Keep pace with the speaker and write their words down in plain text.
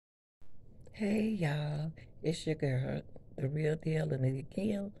Hey y'all, it's your girl, the real deal and the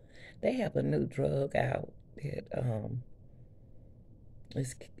Gill. They have a new drug out that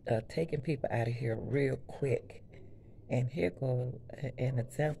is taking people out of here real quick. And here goes an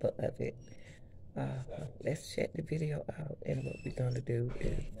example of it. Let's check the video out, and what we're going to do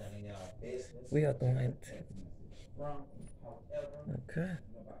is we are going to okay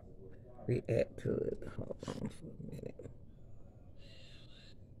react to it. Hold on for a minute.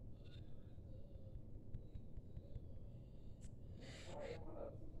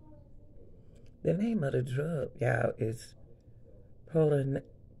 The name of the drug, y'all, is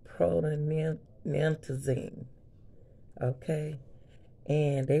Protonitazene. Okay,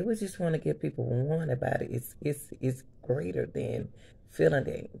 and they would just want to get people warned about it. It's greater than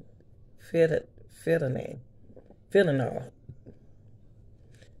fentanyl, fentanyl, fentanyl.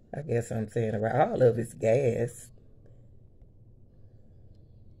 I guess I'm saying it right. All of it's gas.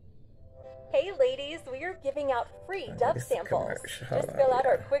 Hey ladies, we are giving out free Dove samples. Just fill out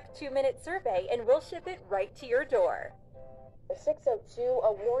our quick 2-minute survey and we'll ship it right to your door. 6:02,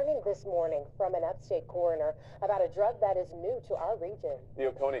 a warning this morning from an upstate coroner about a drug that is new to our region. The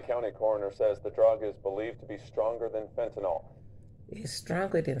Oconee County coroner says the drug is believed to be stronger than fentanyl. It's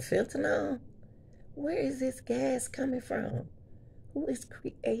stronger than fentanyl? Where is this gas coming from? Who is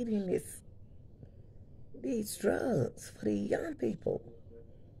creating these drugs for the young people?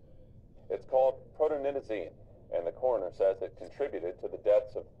 It's called protonitazene, and the coroner says it contributed to the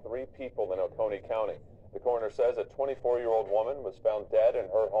deaths of 3 people in Oconee County. The coroner says a 24-year-old woman was found dead in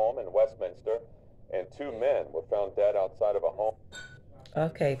her home in Westminster, and 2 men were found dead outside of a home.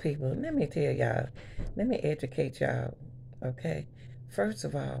 Okay, people, let me tell y'all. Let me educate y'all, okay? First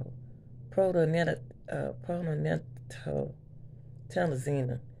of all,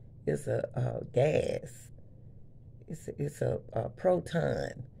 protonitazene is a gas. It's a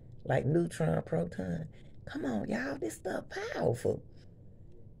proton, like neutron proton. Come on, y'all, this stuff powerful.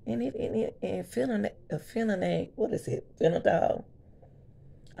 And fentanyl, what is it? Fentanyl.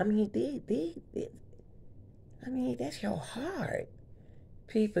 I mean, that's your heart.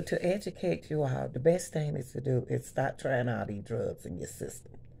 People, to educate you all, the best thing is to do is stop trying all these drugs in your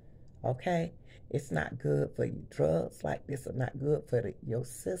system. Okay? It's not good for you. Drugs like this are not good for your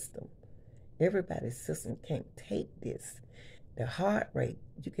system. Everybody's system can't take this. The heart rate,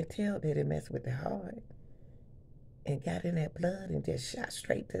 you can tell that it messed with the heart and got in that blood and just shot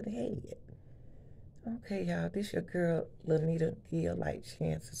straight to the head. Okay, y'all, this your girl, Lanita Gill. Like,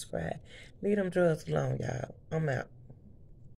 share, and subscribe. Leave them drugs alone, y'all. I'm out.